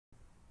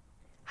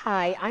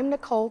Hi, I'm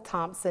Nicole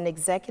Thompson,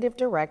 Executive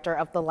Director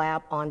of the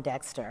Lab on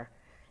Dexter,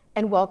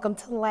 and welcome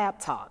to Lab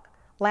Talk.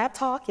 Lab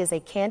Talk is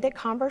a candid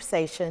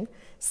conversation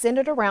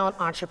centered around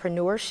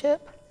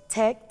entrepreneurship,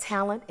 tech,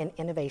 talent, and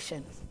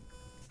innovation.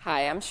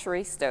 Hi, I'm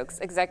Cherie Stokes,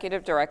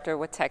 Executive Director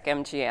with Tech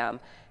MGM,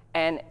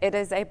 and it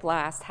is a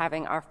blast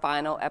having our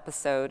final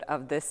episode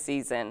of this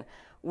season.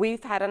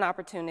 We've had an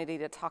opportunity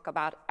to talk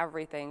about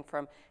everything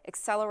from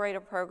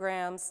accelerator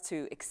programs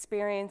to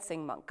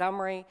experiencing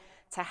Montgomery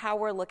to how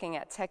we're looking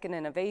at tech and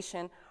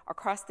innovation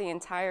across the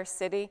entire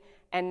city.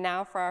 And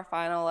now for our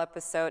final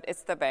episode,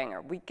 it's the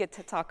banger. We get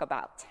to talk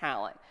about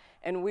talent.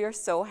 And we are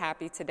so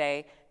happy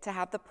today to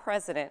have the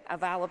president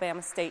of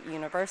Alabama State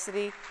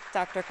University,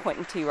 Dr.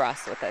 Quinton T.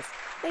 Ross, with us.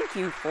 Thank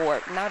you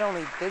for not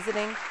only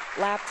visiting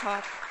Lab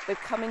Talk, but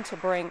coming to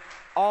bring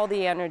all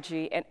the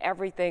energy and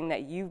everything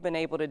that you've been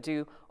able to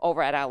do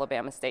over at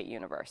Alabama State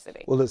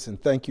University. Well, listen,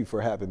 thank you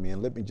for having me.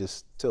 And let me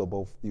just tell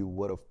both of you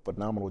what a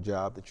phenomenal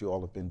job that you all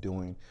have been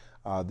doing.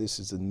 This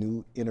is a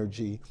new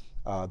energy.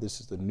 This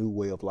is the new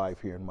way of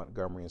life here in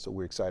Montgomery. And so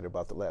we're excited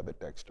about the lab at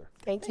Dexter.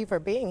 Thank you for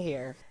being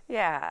here.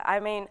 Yeah, I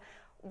mean,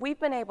 we've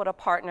been able to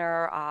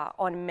partner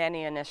on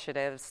many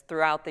initiatives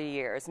throughout the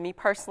years. Me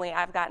personally,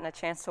 I've gotten a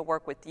chance to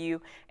work with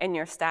you and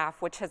your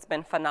staff, which has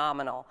been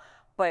phenomenal.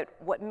 But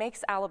what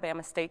makes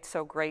Alabama State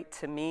so great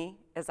to me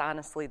is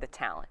honestly the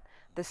talent,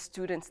 the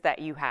students that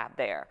you have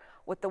there.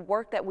 With the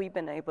work that we've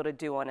been able to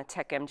do on a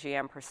Tech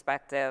MGM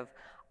perspective,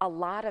 a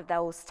lot of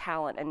those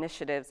talent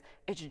initiatives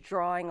is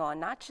drawing on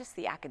not just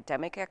the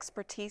academic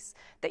expertise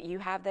that you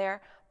have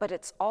there, but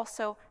it's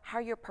also how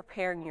you're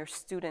preparing your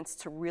students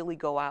to really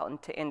go out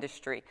into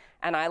industry.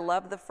 And I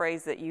love the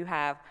phrase that you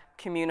have,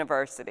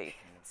 Communiversity.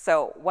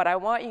 So what I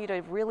want you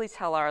to really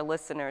tell our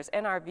listeners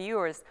and our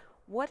viewers,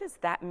 what does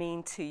that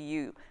mean to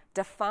you?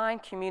 Define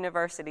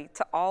Communiversity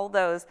to all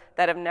those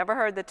that have never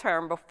heard the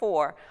term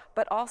before,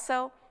 but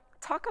also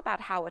talk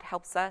about how it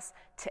helps us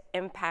to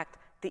impact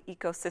the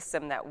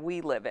ecosystem that we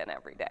live in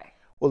every day.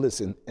 Well,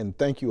 listen, and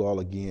thank you all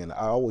again.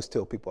 I always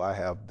tell people I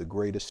have the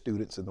greatest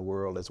students in the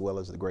world as well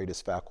as the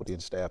greatest faculty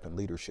and staff and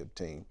leadership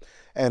team.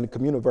 And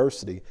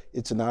Communiversity,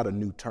 it's not a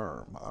new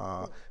term.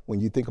 When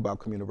you think about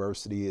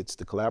Communiversity, it's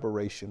the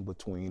collaboration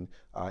between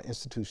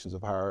institutions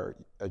of higher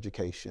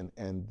education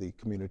and the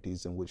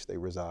communities in which they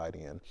reside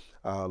in.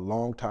 A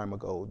long time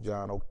ago,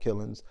 John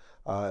O'Killens,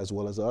 as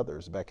well as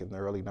others back in the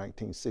early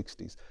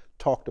 1960s,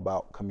 talked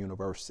about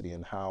Communiversity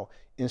and how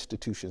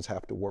institutions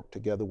have to work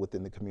together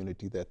within the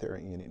community that they're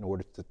in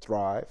order to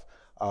thrive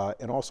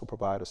and also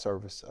provide a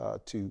service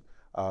to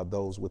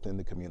those within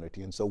the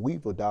community. And so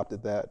we've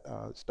adopted that,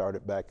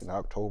 started back in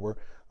October,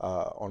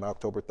 on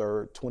October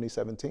 3rd,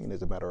 2017,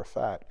 as a matter of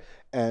fact,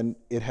 and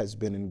it has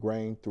been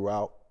ingrained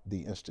throughout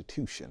the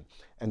institution.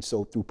 And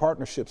so through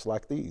partnerships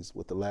like these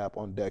with the Lab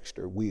on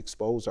Dexter, we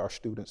expose our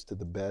students to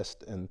the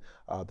best and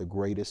the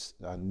greatest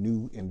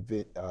new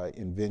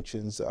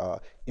inventions,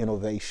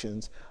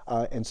 innovations.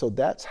 And so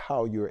that's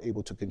how you're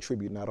able to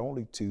contribute not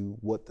only to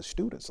what the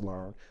students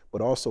learn, but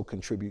also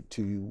contribute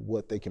to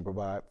what they can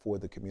provide for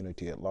the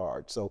community at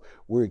large. So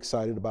we're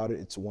excited about it.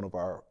 It's one of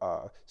our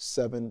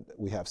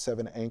we have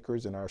 7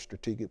 anchors in our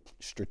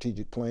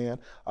strategic plan.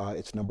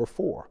 It's number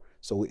 4.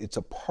 So it's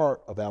a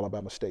part of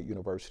Alabama State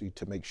University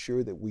to make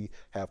sure that we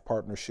have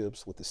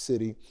partnerships with the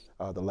city,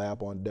 the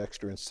Lab on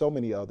Dexter, and so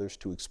many others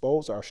to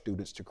expose our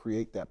students to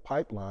create that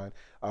pipeline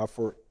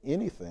for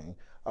anything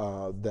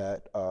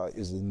that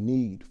is in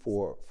need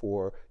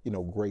for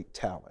great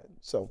talent.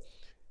 So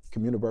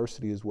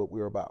Communiversity is what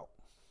we're about.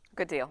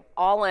 Good deal.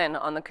 All in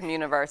on the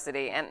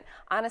Communiversity. And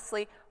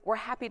honestly, we're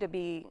happy to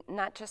be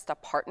not just a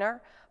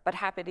partner, but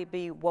happy to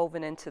be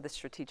woven into the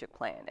strategic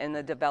plan and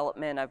the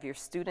development of your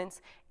students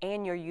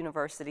and your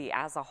university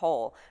as a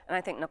whole. And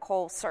I think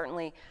Nicole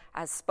certainly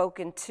has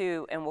spoken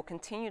to and will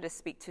continue to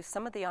speak to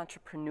some of the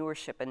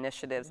entrepreneurship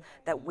initiatives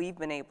that we've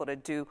been able to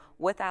do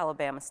with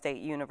Alabama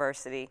State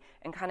University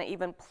and kind of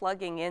even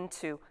plugging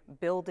into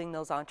building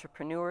those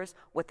entrepreneurs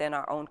within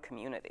our own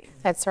community.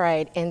 That's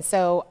right. And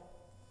so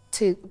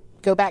to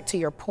go back to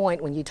your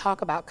point, when you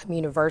talk about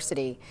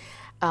Communiversity,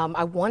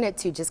 I wanted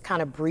to just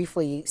kind of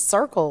briefly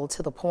circle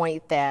to the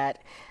point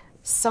that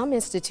some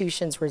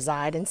institutions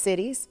reside in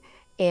cities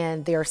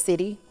and their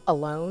city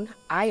alone.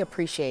 I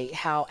appreciate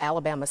how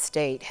Alabama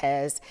State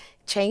has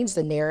changed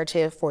the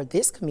narrative for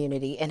this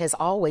community and has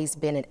always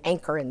been an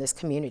anchor in this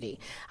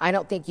community. I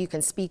don't think you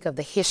can speak of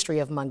the history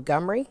of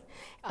Montgomery,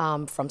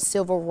 from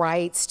civil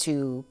rights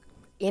to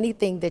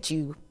anything that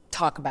you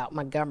talk about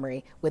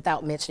Montgomery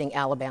without mentioning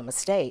Alabama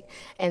State.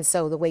 And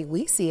so the way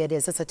we see it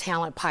is it's a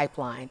talent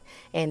pipeline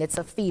and it's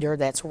a feeder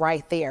that's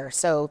right there.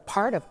 So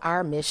part of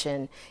our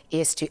mission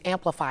is to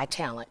amplify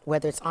talent,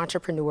 whether it's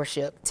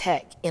entrepreneurship,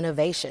 tech,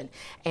 innovation.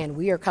 And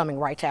we are coming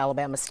right to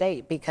Alabama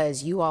State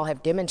because you all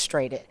have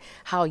demonstrated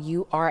how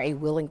you are a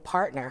willing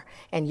partner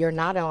and you're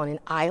not on an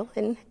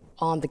island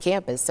on the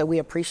campus. So we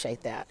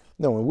appreciate that.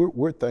 No, and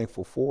we're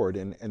thankful for it,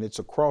 and it's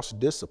across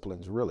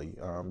disciplines, really.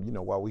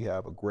 While we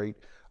have a great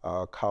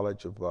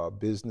College of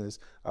Business.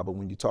 But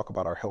when you talk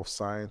about our health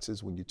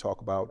sciences, when you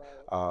talk about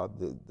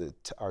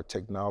our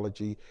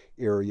technology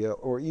area,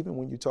 or even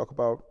when you talk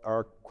about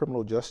our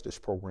criminal justice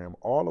program,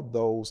 all of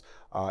those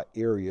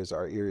areas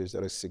are areas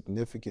that are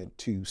significant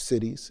to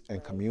cities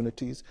and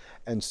communities.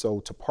 And so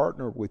to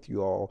partner with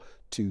you all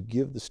to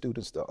give the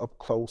students the up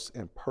close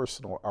and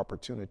personal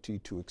opportunity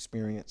to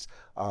experience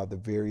the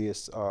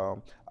various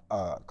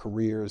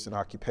careers and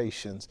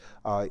occupations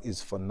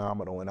is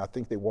phenomenal. And I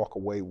think they walk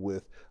away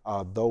with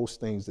those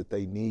things that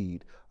they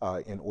need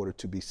in order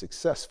to be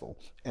successful.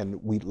 And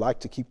we'd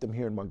like to keep them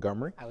here in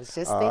Montgomery. I was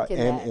just thinking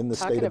and that, in the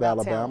talking state of about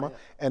Alabama.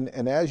 talent.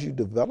 And as you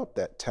develop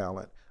that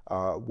talent,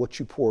 what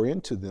you pour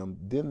into them,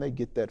 then they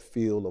get that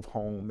feel of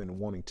home and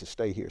wanting to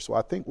stay here. So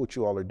I think what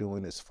you all are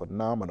doing is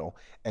phenomenal,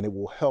 and it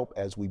will help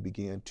as we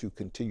begin to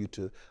continue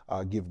to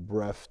give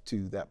breath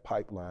to that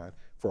pipeline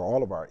for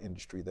all of our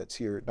industry that's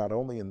here, not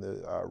only in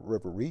the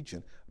river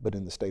region, but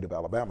in the state of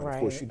Alabama. And of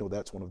course, you know,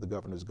 that's one of the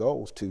governor's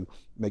goals, to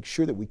make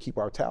sure that we keep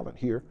our talent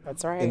here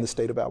in the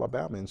state of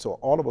Alabama. And so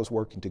all of us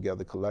working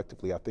together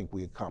collectively, I think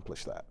we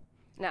accomplish that.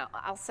 Now,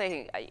 I'll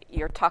say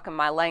you're talking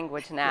my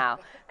language now,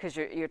 because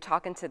you're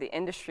talking to the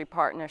industry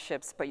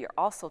partnerships, but you're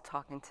also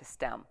talking to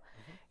STEM.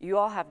 You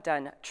all have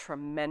done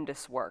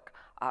tremendous work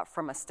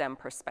from a STEM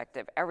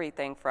perspective,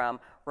 everything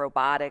from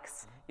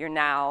robotics. You're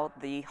now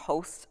the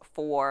host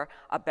for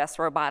a Best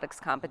Robotics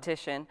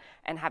competition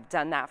and have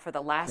done that for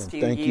the last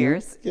few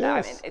years.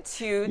 Yes. I mean, it's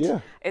huge. Yeah.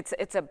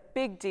 It's a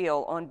big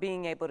deal on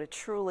being able to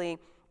truly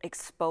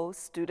expose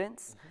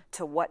students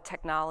to what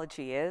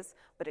technology is,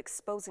 but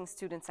exposing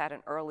students at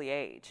an early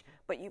age.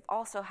 But you've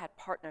also had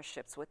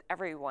partnerships with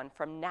everyone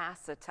from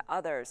NASA to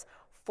others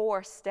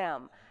for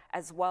STEM,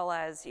 as well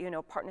as, you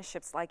know,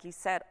 partnerships, like you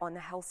said, on the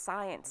health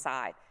science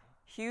side.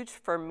 Huge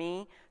for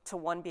me to,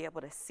 one, be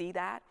able to see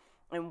that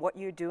and what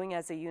you're doing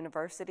as a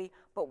university,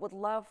 but would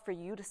love for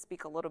you to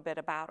speak a little bit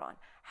about on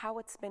how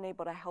it's been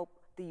able to help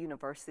the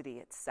university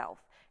itself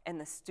and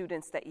the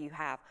students that you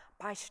have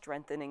by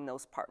strengthening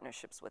those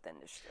partnerships with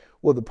industry.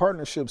 Well, the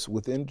partnerships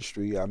with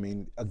industry, I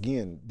mean,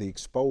 again, the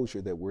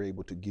exposure that we're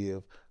able to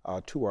give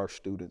to our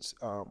students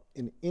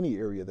in any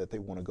area that they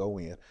want to go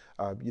in.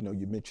 You know,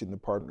 you mentioned the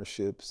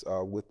partnerships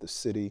with the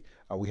city.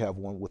 We have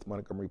one with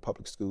Montgomery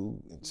Public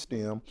School in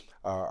STEM,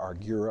 our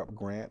Gear Up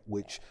grant,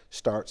 which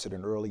starts at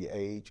an early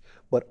age.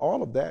 But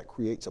all of that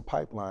creates a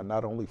pipeline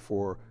not only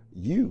for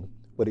you,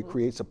 but it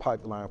creates a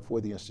pipeline for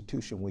the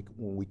institution when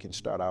we can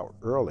start out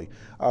early.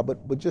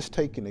 But just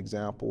take an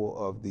example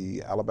of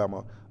the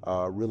Alabama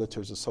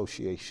Realtors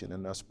Association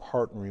and us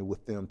partnering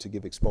with them to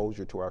give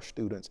exposure to our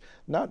students,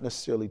 not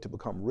necessarily to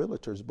become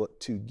realtors, but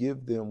to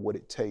give them what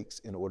it takes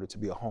in order to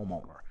be a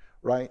homeowner,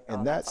 right?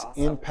 And that's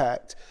awesome.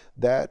 Impact.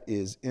 That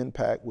is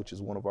impact, which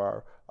is one of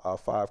our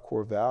 5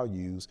 core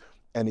values.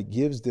 And it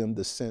gives them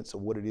the sense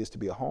of what it is to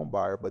be a home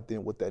buyer, but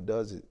then what that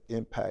does is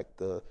impact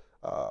the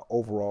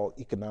overall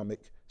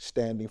economic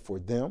standing for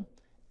them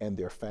and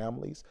their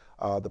families.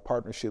 The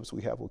partnerships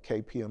we have with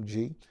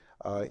KPMG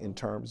in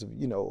terms of,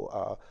 you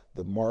know,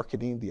 the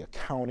marketing, the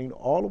accounting,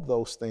 all of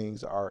those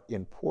things are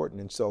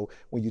important. And so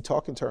when you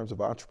talk in terms of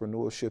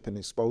entrepreneurship and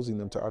exposing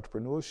them to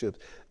entrepreneurship,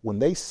 when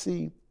they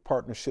see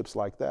partnerships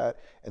like that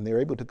and they're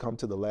able to come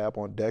to the lab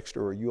on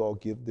Dexter, or you all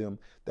give them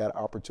that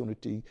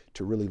opportunity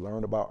to really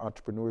learn about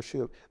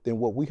entrepreneurship, then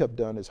what we have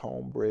done is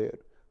homebred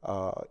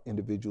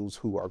individuals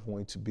who are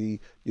going to be,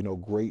 you know,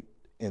 great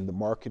in the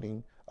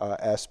marketing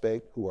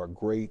aspect, who are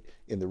great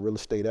in the real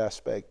estate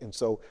aspect. And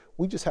so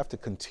we just have to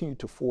continue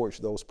to forge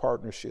those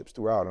partnerships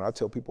throughout. And I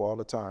tell people all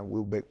the time,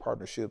 we'll make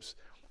partnerships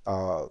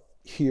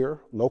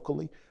here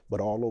locally, but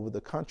all over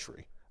the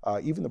country.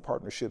 Even the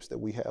partnerships that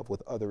we have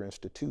with other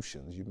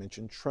institutions, you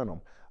mentioned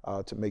Trenum,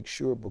 to make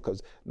sure,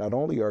 because not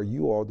only are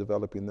you all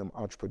developing them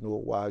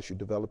entrepreneur-wise, you're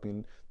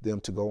developing them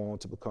to go on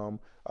to become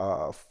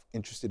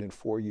interested in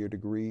 4-year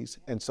degrees.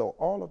 And so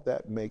all of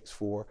that makes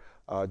for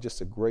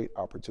just a great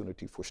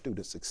opportunity for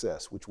student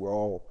success, which we're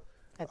all,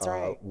 That's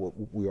right.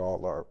 we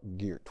all are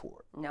geared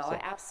toward. No, so. I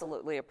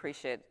absolutely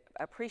appreciate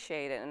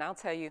it. And I'll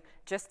tell you,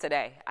 just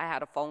today, I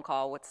had a phone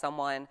call with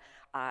someone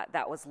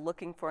that was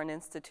looking for an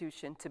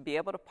institution to be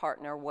able to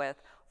partner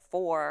with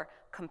for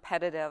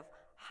competitive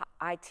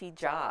IT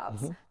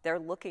jobs. Mm-hmm. They're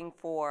looking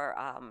for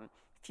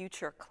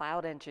future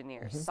cloud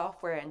engineers, mm-hmm.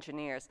 software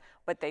engineers,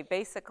 but they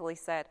basically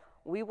said,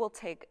 we will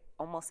take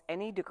almost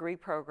any degree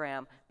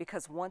program,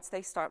 because once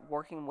they start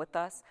working with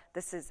us,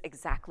 this is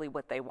exactly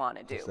what they want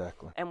to do.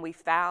 Exactly. And we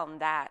found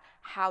that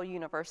how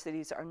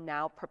universities are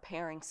now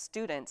preparing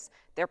students,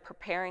 they're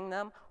preparing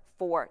them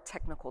for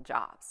technical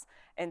jobs.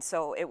 And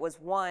so it was,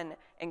 one,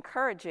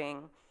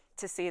 encouraging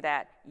to see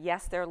that,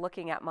 yes, they're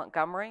looking at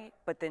Montgomery,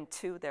 but then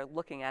 2, they're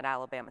looking at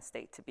Alabama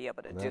State to be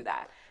able to do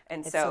that.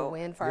 And it's so a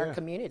win for our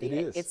community.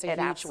 It is. It's a huge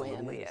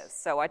absolutely win. is.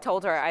 So I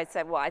told her, I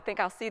said, well, I think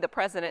I'll see the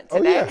president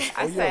today.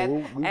 I said,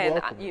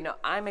 and you know,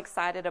 I'm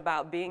excited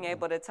about being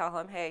able to tell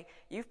him, hey,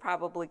 you've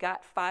probably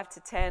got 5 to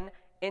 10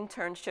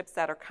 internships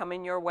that are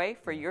coming your way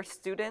for your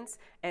students,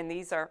 and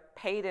these are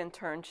paid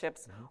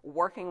internships, mm-hmm.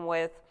 working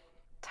with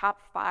top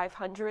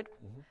 500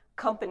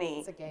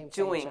 company game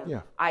doing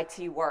changer.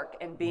 IT work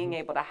and being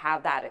able to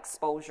have that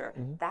exposure.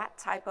 That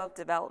type of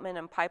development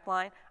and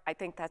pipeline, I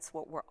think that's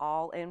what we're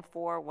all in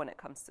for when it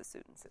comes to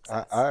student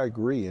success. I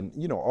agree. And,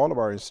 all of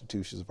our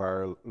institutions of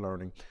higher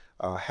learning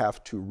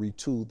have to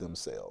retool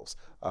themselves.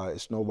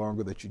 It's no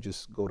longer that you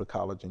just go to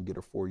college and get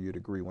a 4-year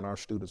degree. When our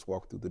students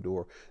walk through the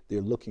door,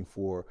 they're looking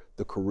for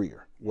the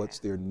career. What's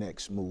their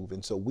next move?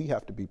 And so we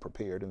have to be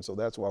prepared. And so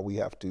that's why we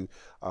have to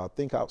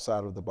think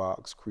outside of the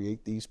box,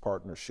 create these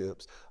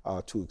partnerships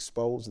to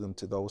expose them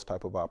to those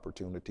type of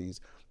opportunities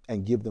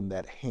and give them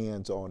that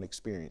hands-on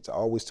experience. I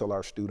always tell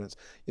our students,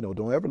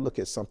 don't ever look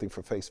at something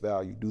for face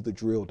value. Do the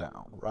drill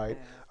down, right?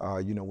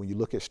 When you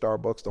look at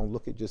Starbucks, don't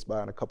look at just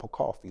buying a cup of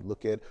coffee.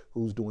 Look at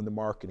who's doing the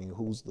marketing,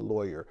 who's the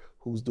lawyer,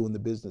 who's doing the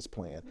business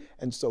plan.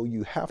 And so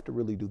you have to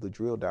really do the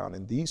drill down.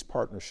 And these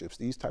partnerships,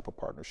 these type of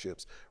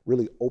partnerships,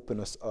 really open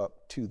us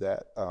up to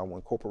that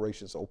when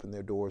corporations open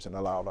their doors and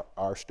allow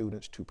our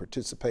students to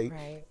participate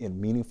in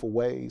meaningful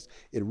ways.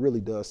 It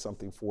really does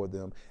something for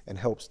them and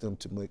helps them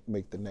to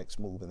make the next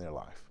move in their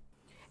life.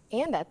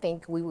 And I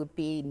think we would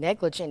be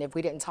negligent if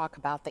we didn't talk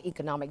about the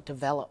economic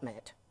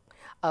development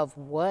of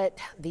what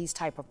these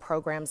type of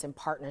programs and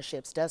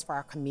partnerships does for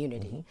our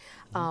community.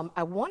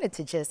 I wanted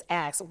to just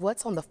ask,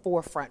 what's on the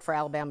forefront for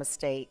Alabama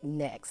State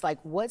next? Like,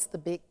 what's the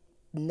big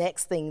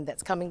next thing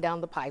that's coming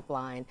down the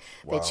pipeline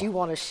that you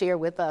want to share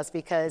with us?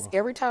 Because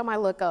every time I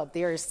look up,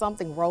 there is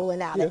something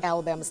rolling out that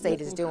Alabama State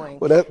is doing.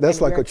 Well,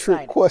 that's like a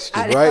trick question,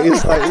 right?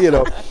 It's like,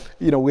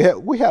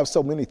 we have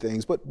so many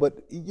things, but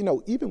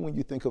even when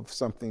you think of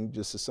something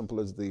just as simple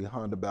as the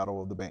Honda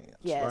Battle of the Bands,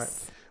 right?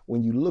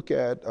 When you look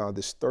at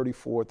this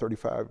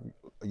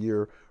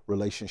 35-year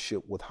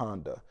relationship with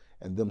Honda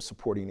and them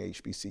supporting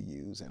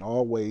HBCUs, and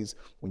always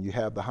when you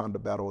have the Honda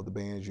Battle of the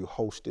Bands, you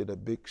hosted a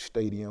big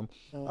stadium,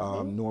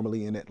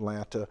 normally in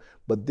Atlanta,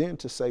 but then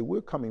to say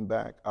we're coming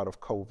back out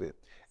of COVID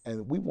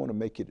and we want to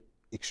make it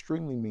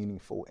extremely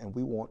meaningful, and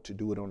we want to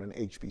do it on an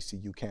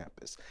HBCU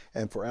campus.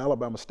 And for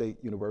Alabama State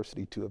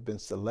University to have been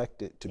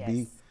selected to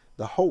be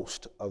the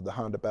host of the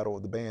Honda Battle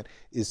of the Band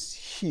is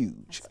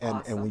huge.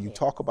 And when you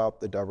talk about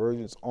the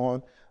divergence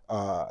on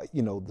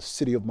the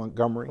city of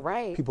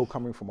Montgomery, people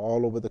coming from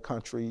all over the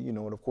country, and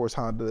of course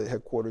Honda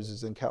headquarters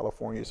is in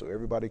California, so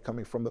everybody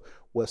coming from the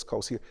West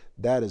Coast here,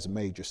 that is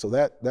major. So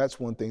that's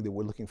one thing that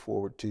we're looking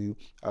forward to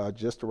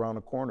just around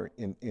the corner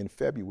in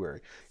February.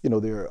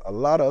 There are a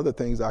lot of other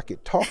things I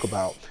could talk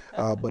about,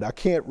 but I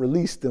can't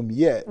release them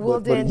yet.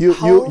 Well, but you'll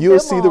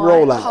see the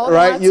rollout,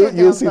 right?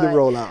 You'll see the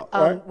rollout,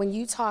 right? When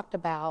you talked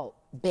about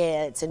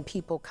beds and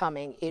people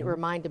coming, it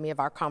reminded me of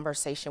our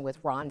conversation with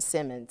Ron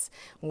Simmons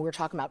when we were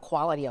talking about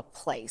quality of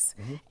place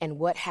and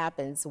what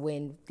happens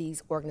when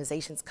these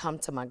organizations come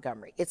to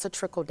Montgomery. It's a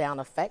trickle-down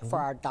effect for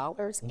our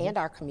dollars and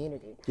our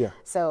community.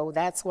 So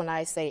that's when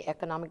I say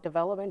economic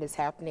development is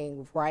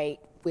happening right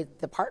with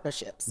the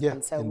partnerships.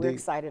 And so we're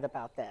excited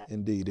about that.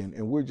 Indeed,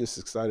 and we're just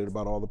excited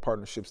about all the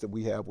partnerships that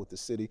we have with the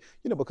city,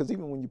 because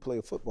even when you play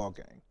a football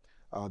game,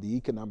 the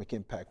economic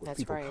impact with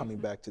people coming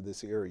back to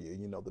this area,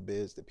 the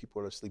beds that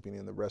people are sleeping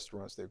in, the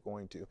restaurants they're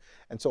going to.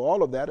 And so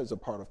all of that is a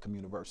part of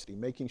Communiversity,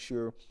 making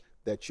sure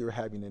that you're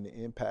having an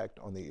impact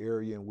on the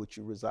area in which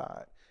you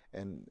reside.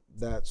 And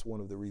that's one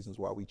of the reasons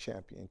why we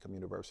champion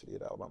Communiversity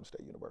at Alabama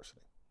State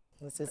University.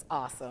 This is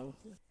awesome.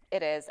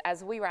 It is.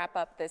 As we wrap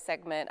up this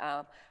segment,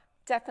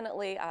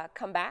 definitely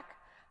come back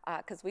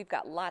because we've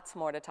got lots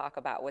more to talk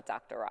about with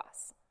Dr.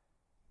 Ross.